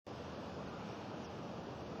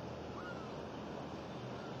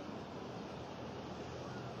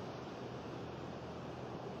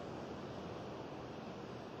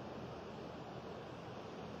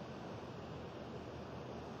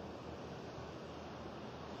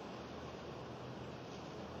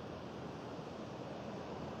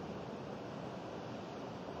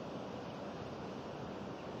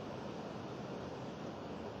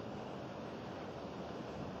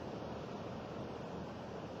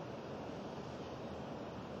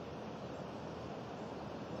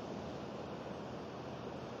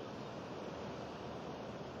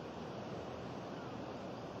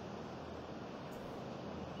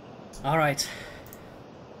Alright.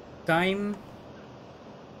 Time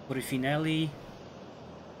for the finale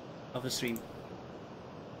of the stream.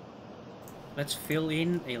 Let's fill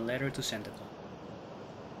in a letter to Santa Claus.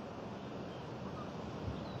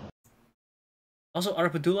 Also,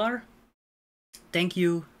 Arpadular, thank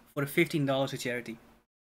you for the $15 to charity.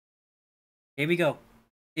 Here we go.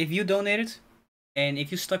 If you donated, and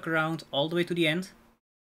if you stuck around all the way to the end,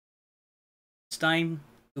 it's time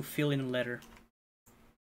to fill in a letter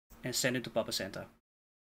and send it to Papa Santa.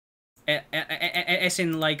 As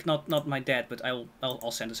in, like, not my dad, but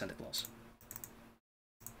I'll send to Santa Claus.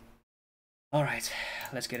 All right,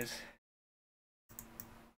 let's get it.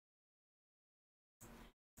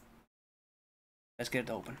 Let's get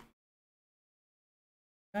it open.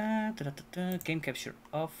 Game capture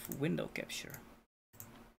off, window capture.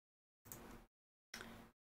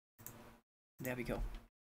 There we go.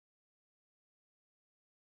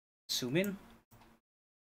 Zoom in.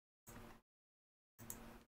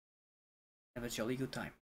 Have a jolly good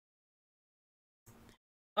time.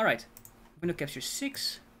 Alright, window capture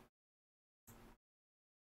 6.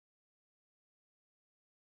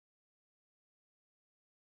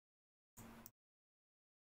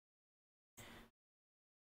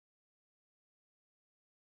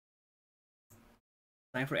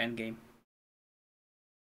 Time for endgame.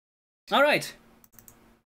 Alright.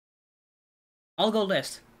 I'll go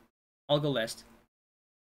last.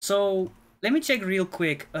 So, let me check real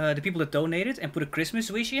quick the people that donated and put a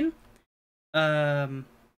Christmas wish in. You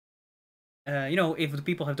know, if the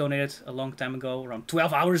people have donated a long time ago, around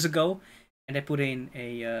 12 hours ago, and they put in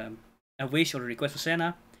a wish or a request for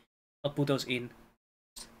Santa, I'll put those in.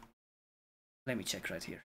 Let me check right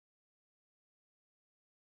here.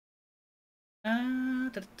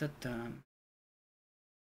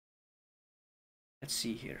 Let's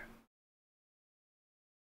see here.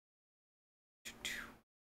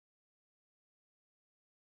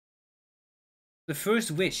 The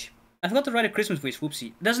first wish. I forgot to write a Christmas wish.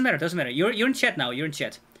 Whoopsie. Doesn't matter. Doesn't matter. You're in chat now. You're in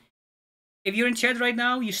chat. If you're in chat right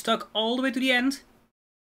now, you stuck all the way to the end,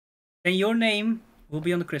 then your name will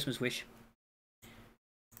be on the Christmas wish.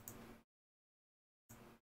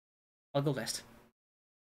 I'll go last.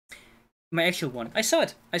 My actual one. I saw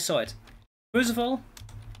it. I saw it. First of all,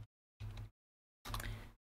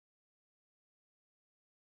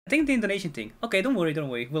 I think the Indonesian thing. Okay, don't worry, don't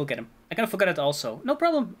worry. We'll get him. I kind of forgot it also. No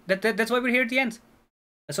problem. That's why we're here at the end.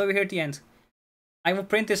 That's why we're here at the end. I will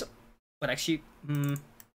print this, but actually,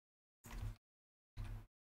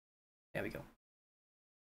 there we go.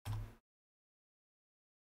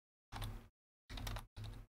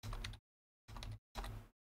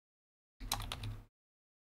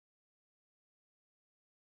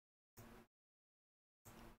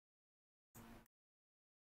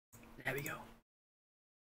 There we go.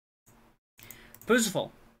 First of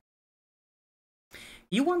all,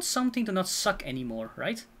 you want something to not suck anymore,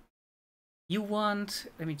 right? You want...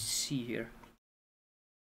 Let me see here.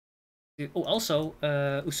 Oh, also,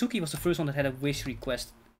 Usuki was the first one that had a wish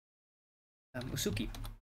request. Usuki.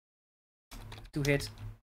 To hit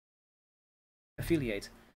affiliate.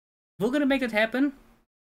 We're gonna make that happen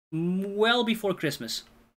well before Christmas.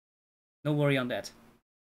 No worry on that.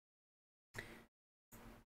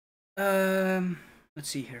 Let's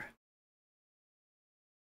see here.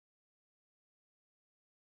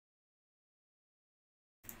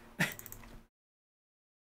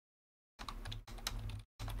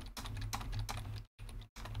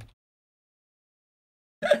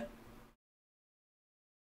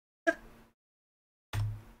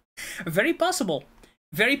 Very possible.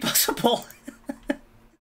 Very possible.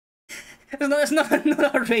 It's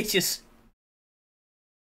not outrageous.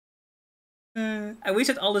 I wish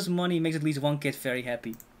that all this money makes at least one kid very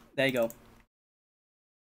happy. There you go.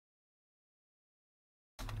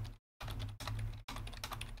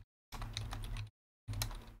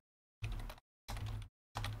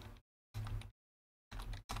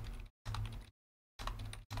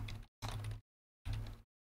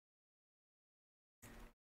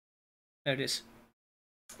 There it is.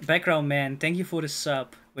 Background man, thank you for the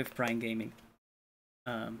sub with Prime Gaming.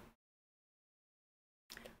 Alright.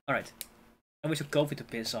 I wish of COVID to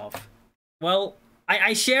piss off. Well,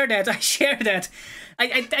 I share that. I share that.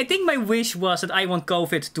 I think my wish was that I want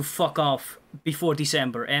COVID to fuck off before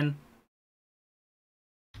December, and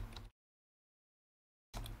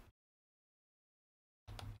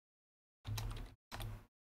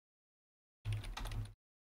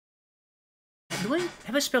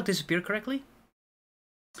have I spelled disappear correctly?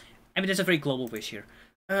 I mean, that's a very global wish here.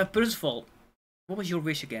 First of all, what was your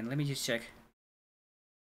wish again? Let me just check.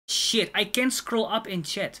 Shit, I can't scroll up in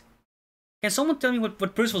chat. Can someone tell me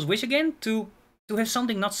what Percival's wish again? To To have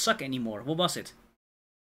something not suck anymore. What was it?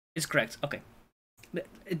 It's correct. Okay.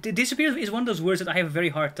 Disappear is one of those words that I have a very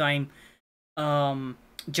hard time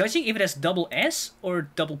judging if it has double S or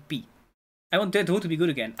double P. I want that to be good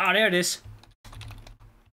again. Ah, there it is.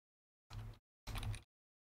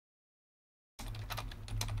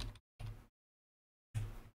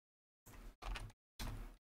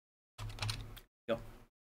 Go.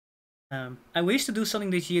 I wish to do something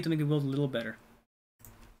this year to make the world a little better.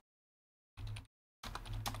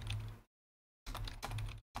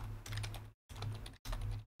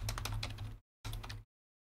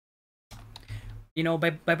 You know, by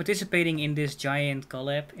participating in this giant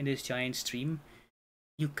collab, in this giant stream,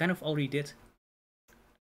 you kind of already did.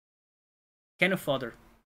 Can of fodder.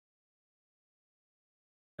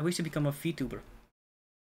 I wish to become a Vtuber.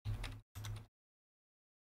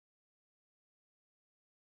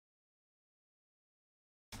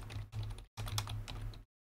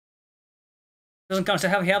 Doesn't count, so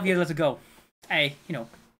have you let it go. Hey, you know.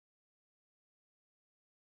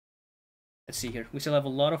 Let's see here. We still have a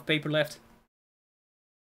lot of paper left.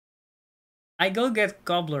 I go get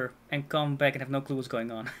Cobbler and come back and have no clue what's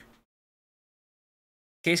going on.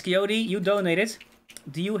 Case Coyote, you donated.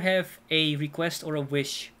 Do you have a request or a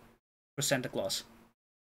wish for Santa Claus?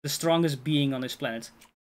 The strongest being on this planet.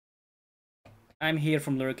 I'm here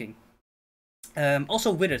from lurking.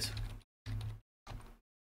 Also Withered.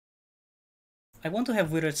 I want to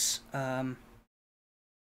have Withered's a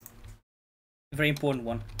very important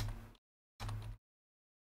one.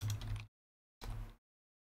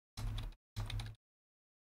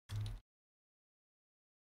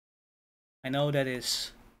 I know that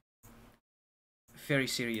is very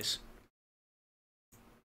serious.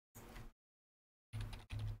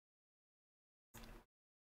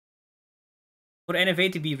 For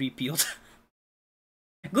NFA to be repealed.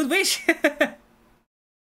 Good wish!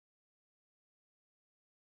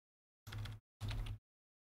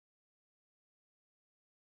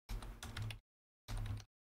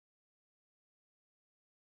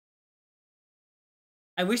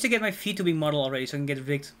 I wish to get my Vtuber model already so I can get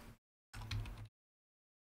rigged.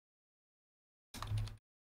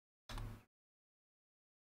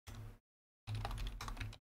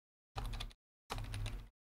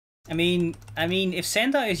 I mean, if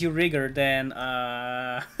Santa is your rigger, then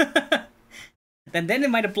then it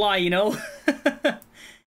might apply, you know.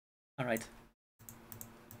 All right.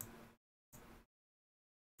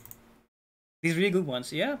 These really good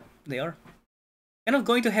ones, yeah, they are. Kind of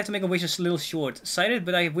going to have to make a wish a little short-sighted,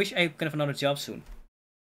 but I wish I could have another job soon.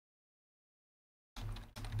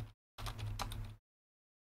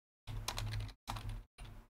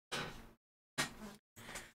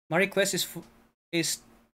 My request is for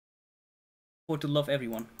to love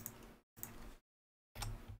everyone.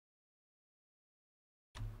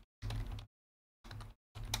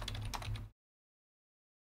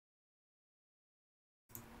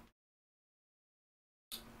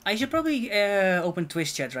 I should probably open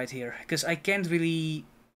Twitch chat right here, because I can't really...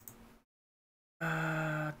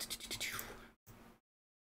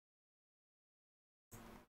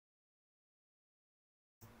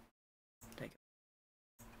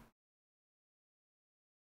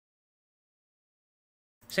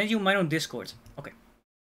 Send you mine on Discord. Okay.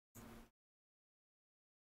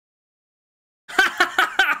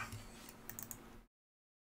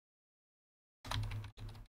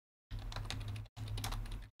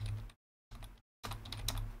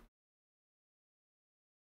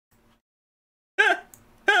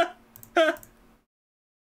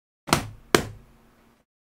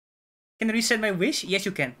 Can I reset my wish? Yes,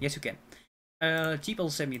 you can. Yes, you can. Jeep will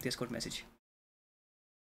send me a Discord message.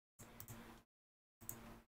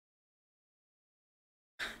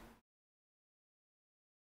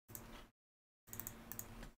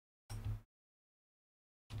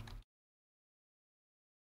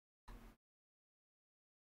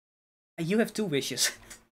 You have 2 wishes.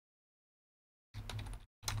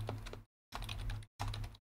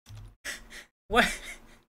 What?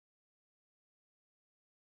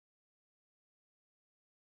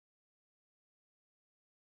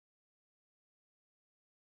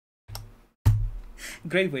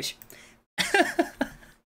 Great wish.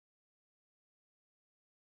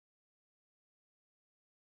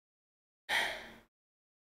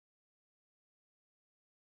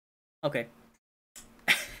 Okay.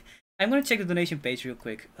 I'm gonna check the donation page real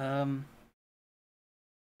quick. Let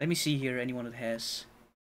me see here, anyone that has...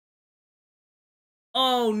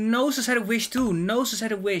 Oh, Noses had a wish too. Noses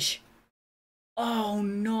had a wish. Oh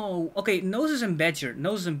no. Okay, Noses and Badger.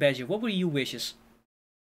 Noses and Badger. What were your wishes?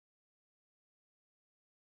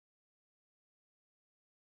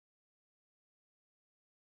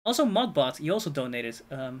 Also, Modbot, you also donated.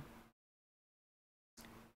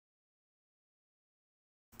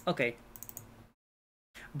 Okay.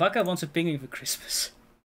 Baka wants a penguin for Christmas.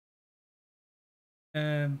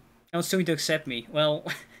 I want Sumi to accept me. Well,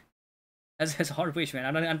 that's a hard wish, man.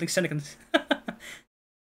 I don't think Seneca can...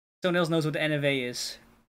 Someone else knows what the NFA is.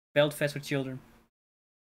 Belt Fest for children.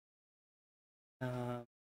 Let's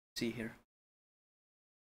see here.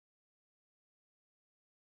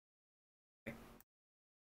 Okay.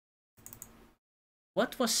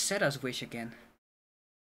 What was Seta's wish again?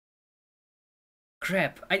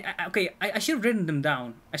 Crap. I should have written them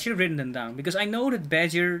down. I should have written them down because I know that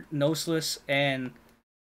Badger, Noseless, and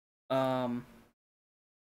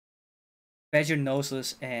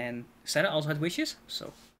Seta also had wishes.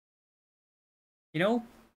 So, you know,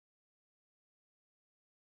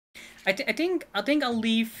 I think I'll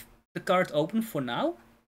leave the card open for now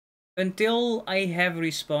until I have a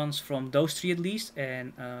response from those three at least,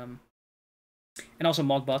 and also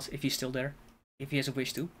Modbot if he's still there, if he has a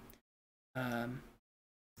wish to.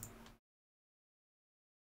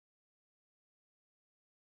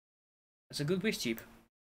 That's a good wish, Cheap.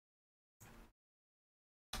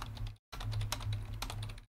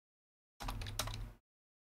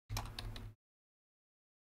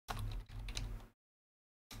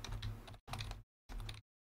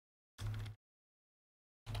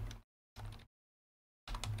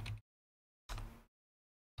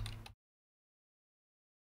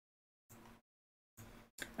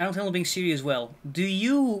 I don't handle being serious as well. Do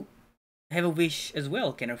you have a wish as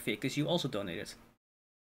well, Kennerfig? Because you also donated.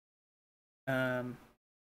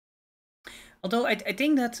 Although I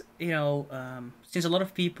think that, you know, since a lot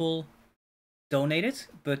of people donated,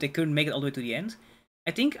 but they couldn't make it all the way to the end,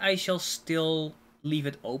 I think I shall still leave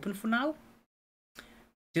it open for now.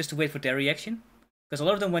 Just to wait for their reaction. Because a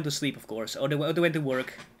lot of them went to sleep, of course, or they went to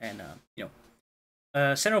work, and, you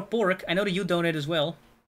know. Senator Pork, I know that you donated as well.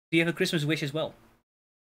 Do you have a Christmas wish as well?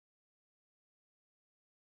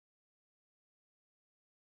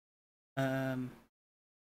 A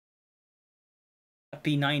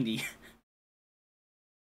P90.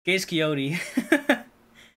 Case Coyote.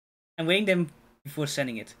 I'm weighing them before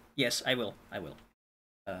sending it. Yes, I will. I will.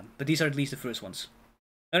 But these are at least the first ones.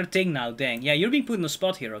 Another thing now, dang. Yeah, you're being put in the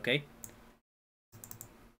spot here, okay?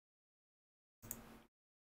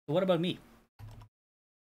 So what about me?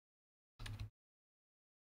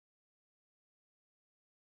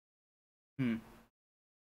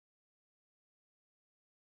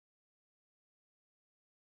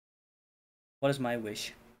 What is my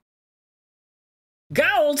wish?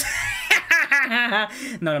 Gold!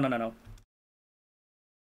 No.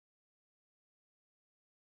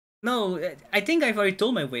 No, I think I've already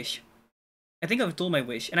told my wish. And I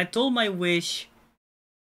told my wish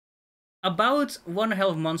about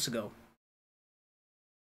 1.5 months ago.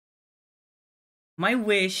 My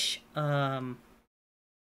wish,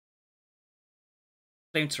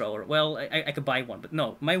 flamethrower. Well, I could buy one, but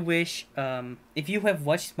no. My wish, if you have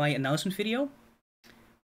watched my announcement video,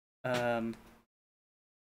 that,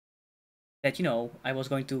 you know, I was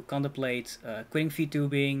going to contemplate quitting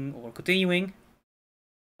VTubing or continuing.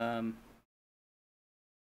 My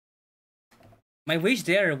wish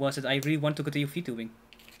there was that I really want to continue VTubing.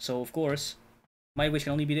 So, of course, my wish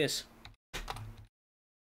can only be this.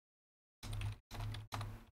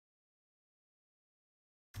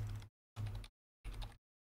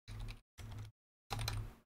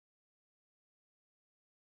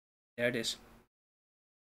 There it is.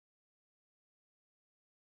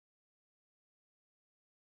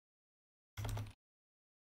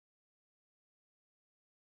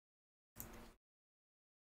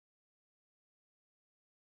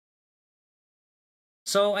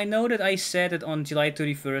 So I know that I said that on July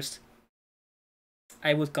 31st,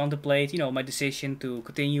 I would contemplate, you know, my decision to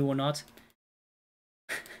continue or not.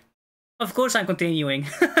 Of course I'm continuing.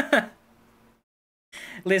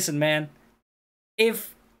 Listen, man.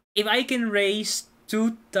 If I can raise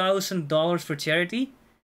 $2,000 for charity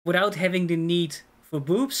without having the need for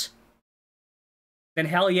boobs, then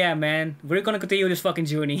hell yeah, man. We're gonna continue this fucking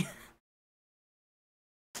journey.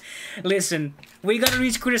 Listen, we gotta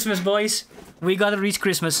reach Christmas, boys. We gotta reach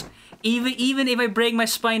Christmas. Even if I break my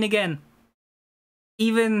spine again.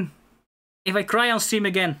 Even if I cry on stream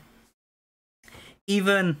again.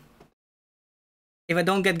 Even if I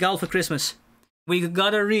don't get Gal for Christmas. We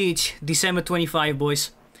gotta reach December 25,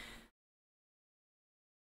 boys.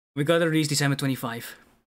 We gotta reach December 25.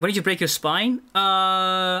 When did you break your spine?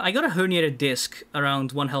 I got a herniated disc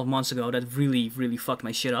around 1.5 months ago that really fucked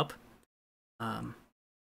my shit up.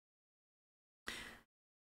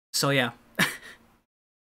 So yeah.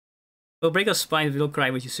 We'll break our spine if we don't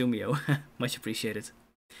cry with you, Sumio. Much appreciated.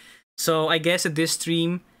 So I guess that this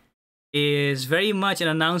stream is very much an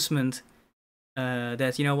announcement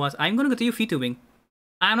that, you know what, I'm gonna continue VTubing.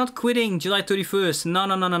 I'm not quitting July 31st. No,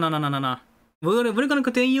 no, no, no, no, no, no, no, no. We're gonna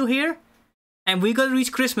continue here, and we gotta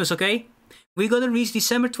reach Christmas, okay? We gotta reach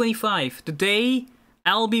December 25, the day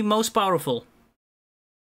I'll be most powerful.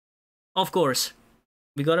 Of course.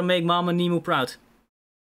 We gotta make Mama Nemo proud.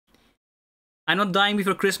 I'm not dying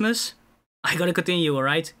before Christmas. I gotta continue,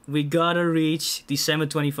 alright? We gotta reach December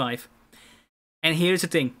 25. And here's the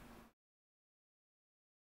thing.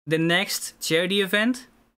 The next charity event,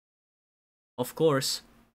 of course,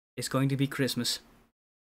 is going to be Christmas.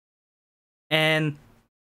 And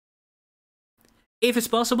if it's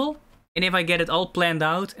possible, and if I get it all planned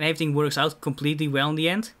out and everything works out completely well in the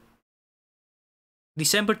end,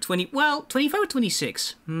 December 25 or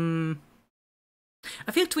 26?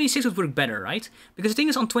 I feel 26 would work better, right? Because the thing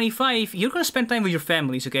is, on 25, you're gonna spend time with your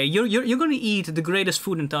families, okay? You're gonna eat the greatest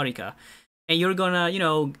food in Tarika. And you're gonna, you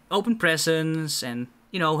know, open presents and,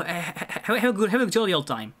 you know, have a jolly old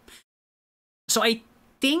time. So I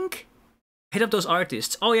think, hit up those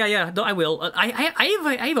artists. Oh yeah, I will.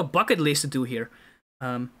 I have a bucket list to do here.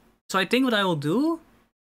 So I think what I will do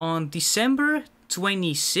on December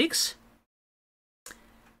 26th,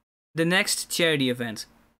 the next charity event,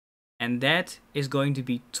 and that is going to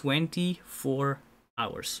be 24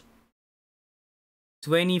 hours.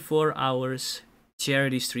 24 hours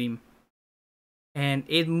charity stream. And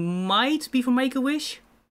it might be for Make-A-Wish,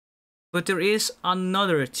 but there is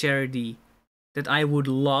another charity that I would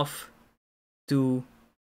love to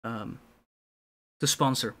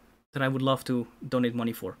sponsor, that I would love to donate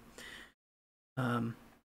money for.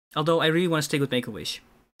 Although I really want to stick with Make-A-Wish.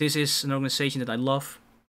 This is an organization that I love,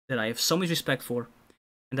 that I have so much respect for,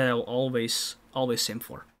 and that I will always sim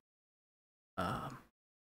for.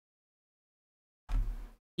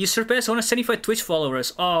 You surpassed 175 Twitch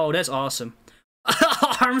followers. Oh, that's awesome.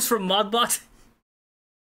 Arms from Modbot.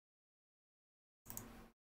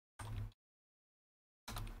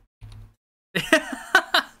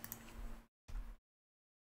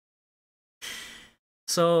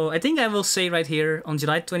 So I think I will say right here on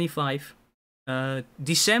July 25,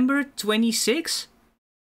 December 26.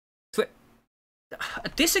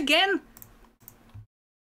 This again?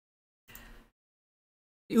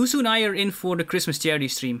 Usu and I are in for the Christmas charity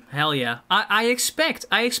stream. Hell yeah. I expect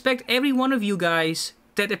every one of you guys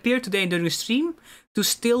that appeared today during the stream to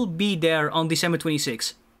still be there on December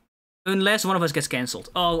 26. Unless one of us gets cancelled.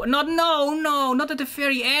 Oh, not at the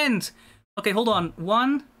very end. Okay, hold on.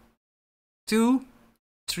 1, 2,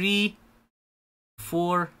 3,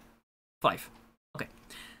 4, 5. Okay.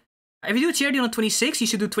 If you do a charity on 26, you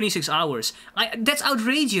should do 26 hours. That's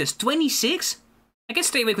outrageous. 26? I can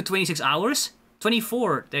stay awake for 26 hours.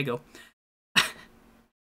 24. There you go.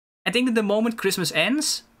 I think that the moment Christmas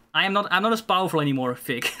ends, I'm not as powerful anymore,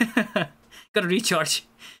 Fig. Gotta recharge.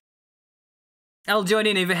 I'll join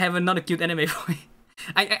in if I have another cute anime boy.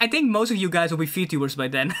 I think most of you guys will be VTubers by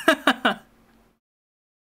then. I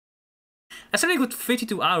started with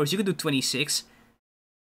 52 hours. You could do 26.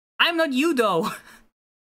 I'm not you though.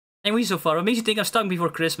 And we so far. What makes you think I'm stuck before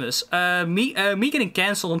Christmas? Me getting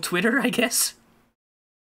cancelled on Twitter, I guess.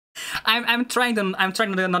 I'm trying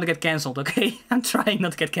not to get cancelled, okay? I'm trying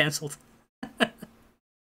not to get cancelled.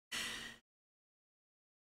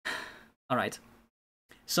 Alright.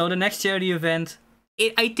 So the next charity event,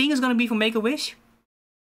 I think is gonna be for Make-A-Wish.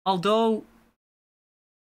 Although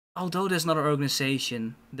there's another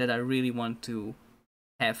organization that I really want to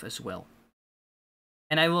have as well.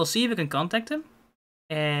 And I will see if I can contact them.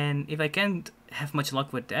 And if I can't have much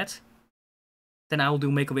luck with that, then I will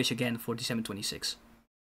do Make-A-Wish again for December 26.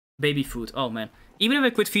 Baby food. Oh man. Even if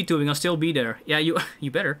I quit VTubing, I'll still be there. Yeah,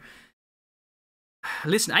 you better.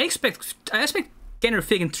 Listen, I expect Kenner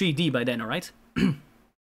Fig in 3D by then, alright?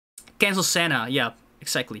 Cancel Santa. Yeah,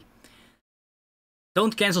 exactly.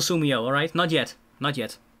 Don't cancel Sumio, alright? Not yet. Not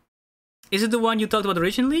yet. Is it the one you talked about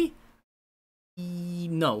originally?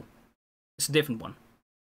 No. It's a different one.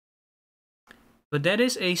 But that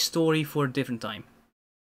is a story for a different time.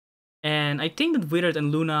 And I think that Withered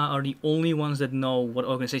and Luna are the only ones that know what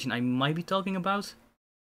organization I might be talking about.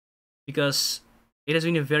 Because it has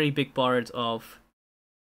been a very big part of,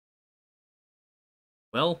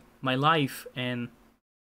 well, my life and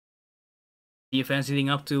the events leading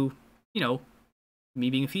up to, you know, me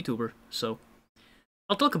being a VTuber. So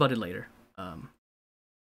I'll talk about it later.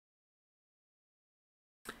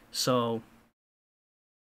 So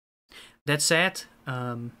that said,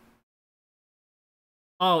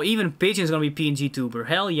 oh, even Pigeon's gonna be PNG tuber.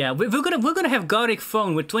 Hell yeah, we're gonna have Gothic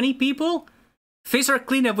Phone with 20 people. Face our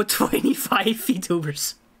cleanup with 25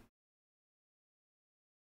 VTubers.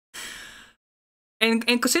 And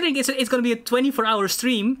considering it's gonna be a 24-hour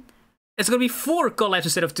stream, it's gonna be 4 collabs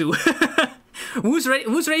instead of 2. Who's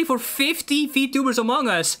ready for 50 VTubers Among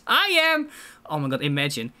Us? I am! Oh my god,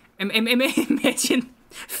 imagine. Imagine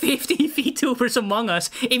 50 VTubers Among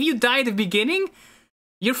Us. If you die at the beginning,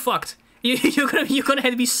 you're fucked. You're gonna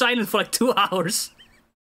have to be silent for like 2 hours.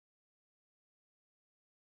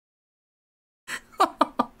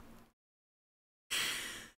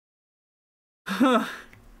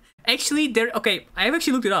 Actually, okay, I've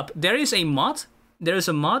actually looked it up. There is a mod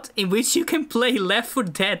in which you can play Left 4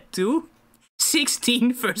 Dead 2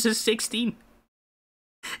 16 versus 16.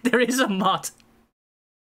 There is a mod.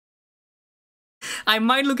 I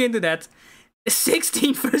might look into that.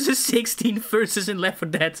 16 versus 16 versus in Left 4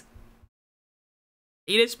 Dead.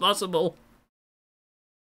 It is possible.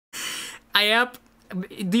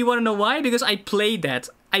 Do you want to know why? Because I played that.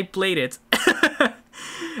 I played it.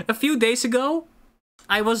 A few days ago,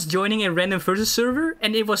 I was joining a random versus server,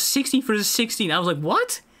 and it was 16 versus 16. I was like,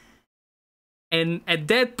 what? And at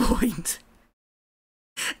that point,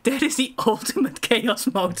 that is the ultimate chaos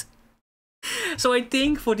mode. So I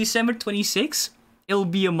think for December 26, it'll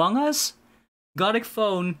be Among Us, Gothic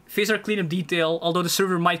Phone, Visor Cleanup Detail, although the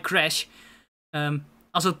server might crash.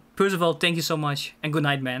 Also, first of all, thank you so much, and good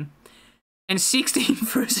night, man. And 16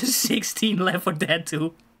 versus 16 Left 4 Dead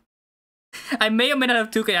 2. I may or may not have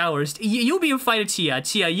 2K hours. You'll be invited, Chia.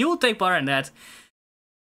 Chia, you'll take part in that.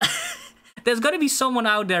 There's gotta be someone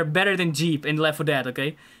out there better than Jeep in Left 4 Dead,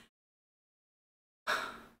 okay?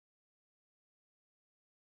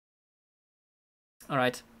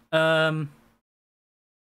 Alright.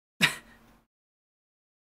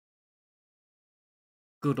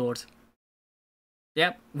 Good lord.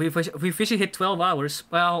 Yep, we've officially hit 12 hours.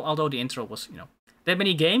 Well, although the intro was, you know, that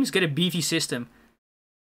many games, get a beefy system.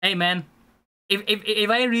 Hey man, if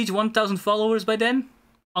I reach 1,000 followers by then,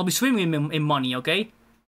 I'll be swimming in money, okay?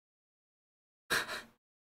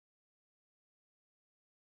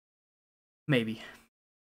 Maybe.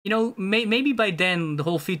 You know, maybe by then the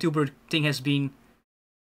whole VTuber thing has been...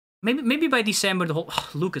 Maybe by December the whole... Oh,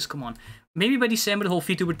 Lucas, come on. Maybe by December the whole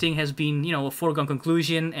VTuber thing has been, you know, a foregone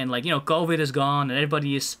conclusion, and like, you know, COVID is gone, and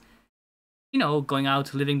everybody is, you know, going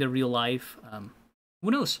out, living their real life.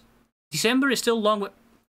 Who knows? December is still a long way...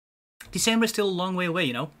 December is still a long way away,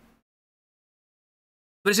 you know?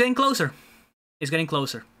 But it's getting closer. It's getting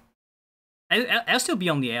closer. I'll still be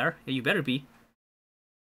on the air. Yeah, you better be.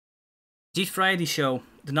 G Friday show.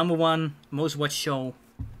 The #1 most watched show.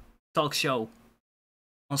 Talk show.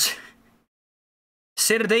 On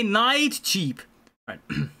Saturday night, cheap. Right.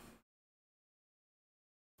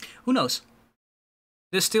 Who knows?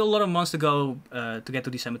 There's still a lot of months to go to get to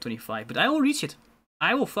December 25, but I will reach it.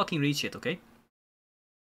 I will fucking reach it, okay?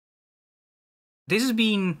 This has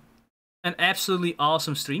been an absolutely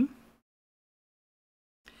awesome stream.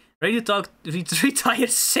 Ready to talk retired,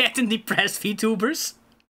 sad, and depressed VTubers.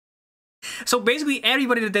 So basically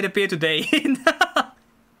everybody that appeared today.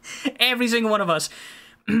 Every single one of us.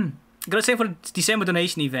 Gotta say for the December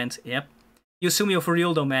donation event. Yep. You Sumio for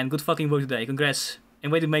real though, man. Good fucking work today. Congrats.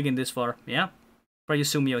 And way to make it this far. Yeah. For you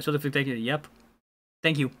Sumio. It's what if you yep.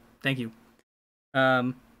 Thank you. Thank you.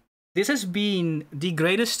 This has been the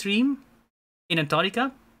greatest stream in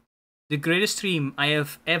Antarctica. The greatest stream I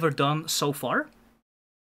have ever done so far.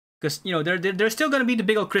 Because, you know, there's still gonna be the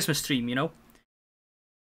big old Christmas stream, you know?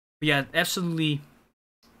 But yeah, absolutely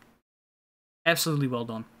well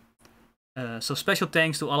done. So special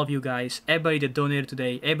thanks to all of you guys, everybody that donated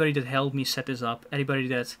today, everybody that helped me set this up, everybody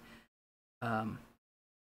that,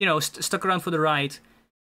 you know, stuck around for the ride,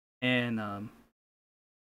 and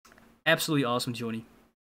absolutely awesome journey.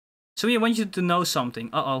 So I want you to know something.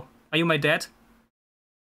 Uh-oh, are you my dad?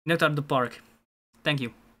 Knocked out of the park. Thank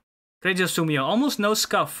you. Great job, Sumio. Almost no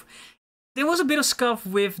scuff. There was a bit of scuff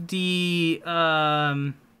with the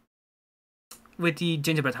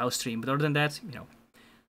gingerbread house stream, but other than that, you know,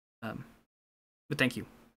 but thank you.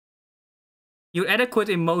 You're adequate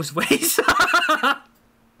in most ways.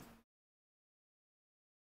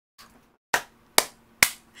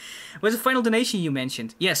 What's the final donation you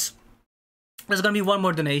mentioned? Yes, there's gonna be one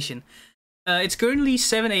more donation. It's currently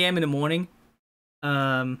 7 AM in the morning.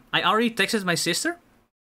 I already texted my sister,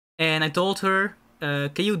 and I told her,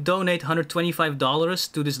 can you donate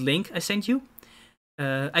 $125 to this link I sent you?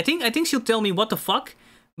 I think she'll tell me what the fuck,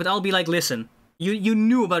 but I'll be like, listen, you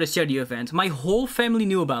knew about this charity event. My whole family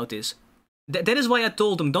knew about this. That is why I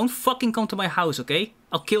told them, don't fucking come to my house, okay?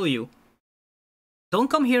 I'll kill you. Don't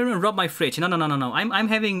come here and rob my fridge. No. I'm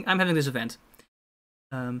having this event.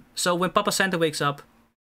 So when Papa Santa wakes up,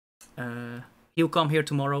 he'll come here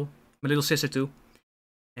tomorrow. My little sister too.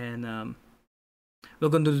 And we're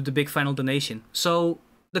going to do the big final donation. So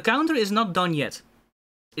the counter is not done yet.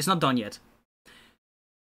 It's not done yet.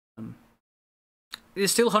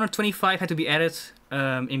 There's still 125 had to be added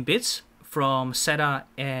in bits from Seda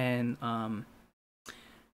and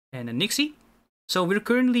Nixie. So we're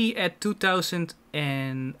currently at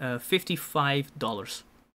 $2,055.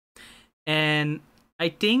 And I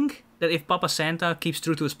think that if Papa Santa keeps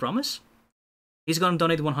true to his promise, he's gonna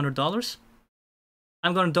donate $100.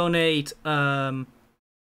 I'm gonna donate how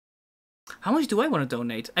much do I want to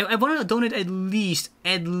donate? I want to donate at least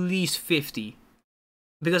 50.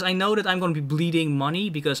 Because I know that I'm going to be bleeding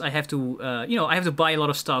money because I have to, you know, I have to buy a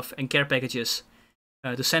lot of stuff and care packages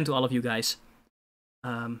to send to all of you guys.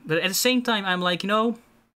 But at the same time, I'm like, you know,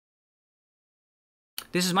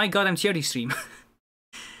 this is my goddamn charity stream.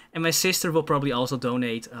 And my sister will probably also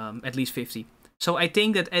donate at least 50. So I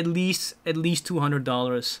think that at least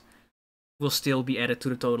 $200 will still be added to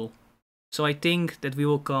the total. So I think that we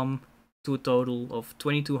will come to a total of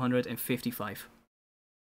 2,255.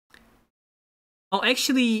 Oh,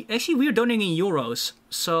 actually, we're donating in euros,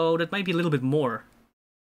 so that might be a little bit more.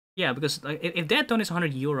 Yeah, because if Dad donates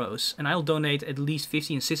 100 euros, and I'll donate at least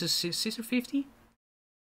 50 and sister 50?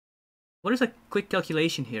 What is a quick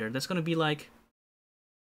calculation here? That's gonna be like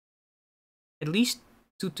at least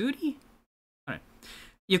 230? Alright.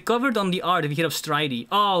 You covered on the art if you hit up Stridey.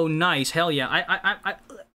 Oh, nice. Hell yeah. I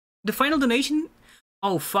the final donation?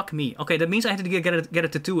 Oh, fuck me. Okay, that means I have to get a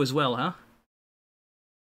tattoo as well, huh?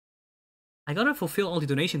 I gotta fulfill all the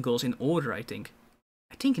donation goals in order, I think.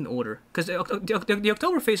 In order. Because the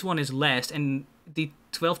October phase one is last, and the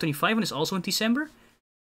 1225 one is also in December.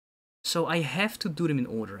 So I have to do them in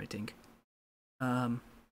order, I think.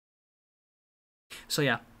 So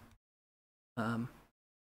yeah.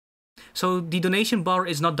 So the donation bar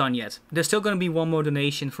is not done yet. There's still gonna be one more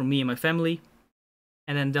donation from me and my family.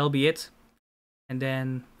 And then that'll be it. And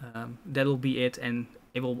then that'll be it, and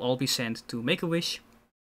it will all be sent to Make-A-Wish.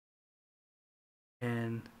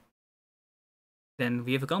 And then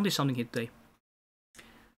we have accomplished something here today.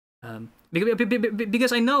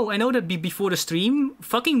 Because I know that before the stream,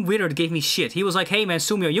 fucking Withered gave me shit. He was like, hey man,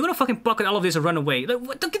 Sumio, you're gonna fucking pocket all of this and run away. Like,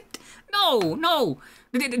 what? No!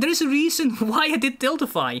 There is a reason why I did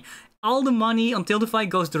Tiltify. All the money on Tiltify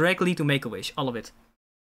goes directly to Make-A-Wish. All of it.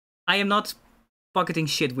 I am not pocketing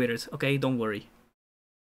shit, Withered, okay? Don't worry.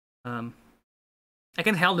 I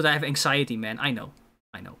can't help that I have anxiety, man. I know.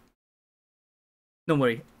 Don't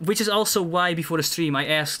worry. Which is also why before the stream I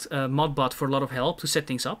asked Modbot for a lot of help to set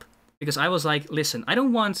things up. Because I was like, listen, I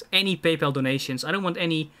don't want any PayPal donations. I don't want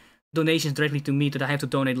any donations directly to me that I have to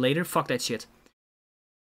donate later. Fuck that shit.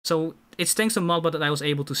 So it's thanks to Modbot that I was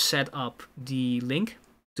able to set up the link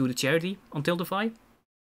to the charity on Tiltify.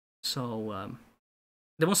 So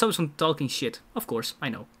they won't stop us from talking shit. Of course, I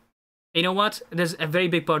know. You know what? There's a very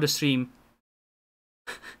big part of the stream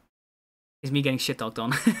is me getting shit talked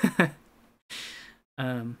on.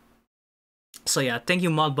 So yeah, thank you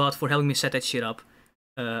Modbot for helping me set that shit up.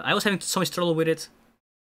 I was having so much trouble with it,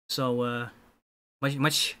 so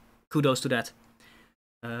much kudos to that.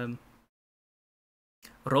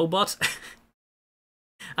 Robot.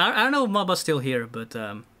 I don't know if Modbot's still here, but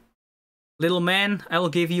little man, I will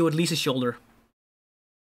give you at least a shoulder.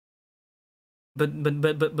 But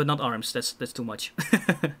not arms. That's too much.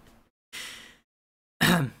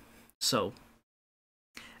 So.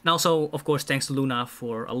 And also, of course, thanks to Luna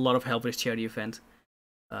for a lot of help with this charity event.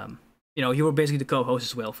 You know, you were basically the co-host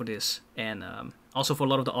as well for this. And also for a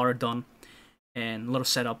lot of the art done. And a lot of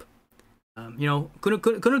setup. You know, couldn't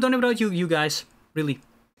have done it without you guys. Really.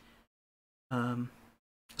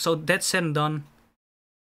 So that's said and done.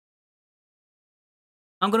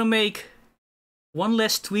 I'm gonna make one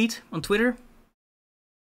last tweet on Twitter.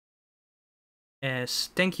 As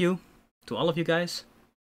thank you to all of you guys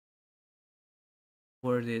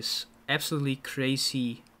for this absolutely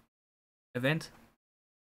crazy event.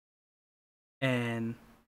 And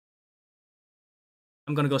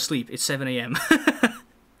I'm gonna go sleep. It's 7 AM.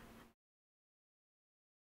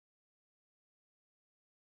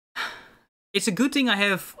 It's a good thing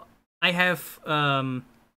I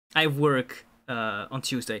work on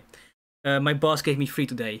Tuesday. My boss gave me free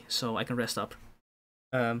today, so I can rest up.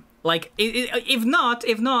 Like, if not,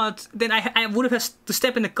 then I would have to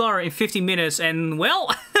step in the car in 15 minutes and,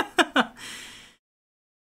 well...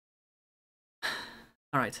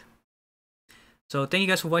 Alright. So, thank you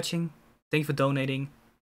guys for watching. Thank you for donating.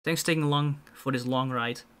 Thanks for taking along for this long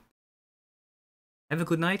ride. Have a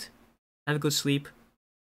good night. Have a good sleep.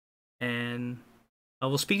 And I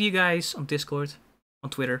will speak to you guys on Discord, on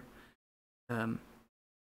Twitter. And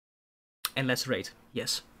let's raid.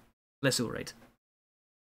 Yes. Let's do a raid.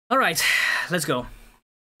 Alright, let's go.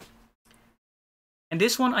 And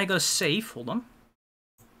this one I gotta save. Hold on.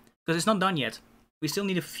 Because it's not done yet. We still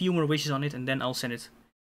need a few more wishes on it, and then I'll send it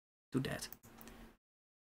to Dad.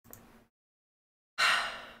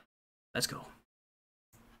 Let's go.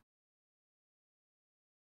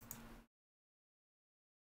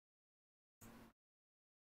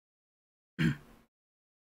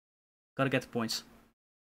 Gotta get the points.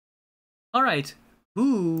 Alright.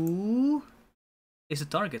 Who is the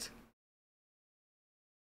target?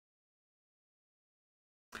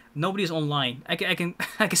 Nobody is online. I can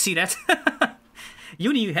I can see that.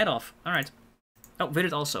 Uni, head off. Alright. Oh,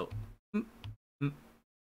 Virid also.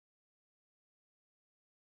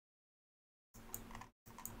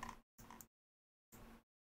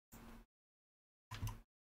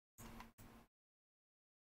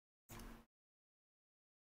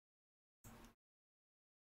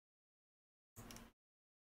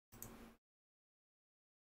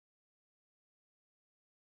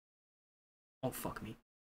 Oh, fuck me.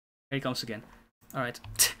 Here he comes again. Alright.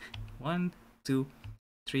 1, 2,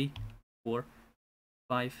 3, 4,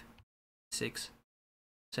 5, 6,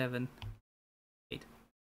 7, 8,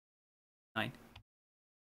 9,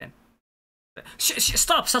 10.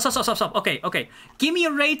 Stop! Stop! Okay. Give me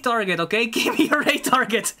a raid target, okay? Give me a raid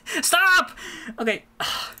target! Stop! Okay.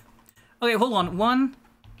 Okay, hold on. 1,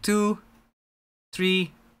 2,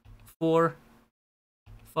 3, 4,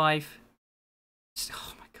 5.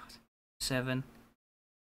 Oh my god. 7,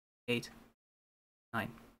 8, 9.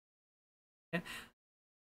 Okay.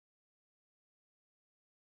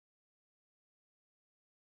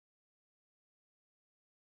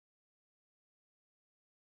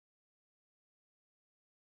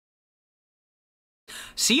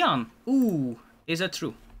 Sion! Ooh, is that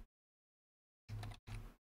true?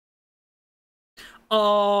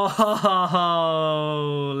 Oh,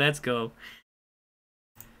 let's go.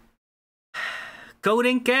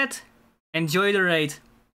 Coding Cat, enjoy the raid.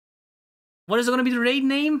 What is gonna be the raid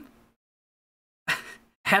name?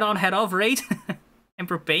 Head on, head off raid? And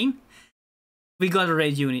propane? We gotta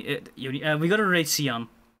raid we gotta raid Sion.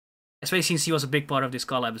 Especially since he was a big part of this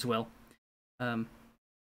collab as well.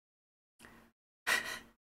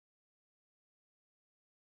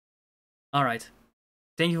 Alright.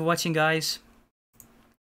 Thank you for watching, guys.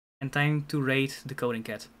 And time to raid the Coding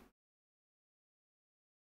Cat.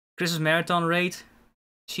 Christmas Marathon raid.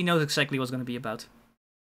 She knows exactly what's gonna be about.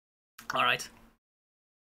 Alright.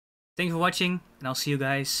 Thank you for watching, and I'll see you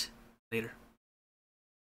guys later.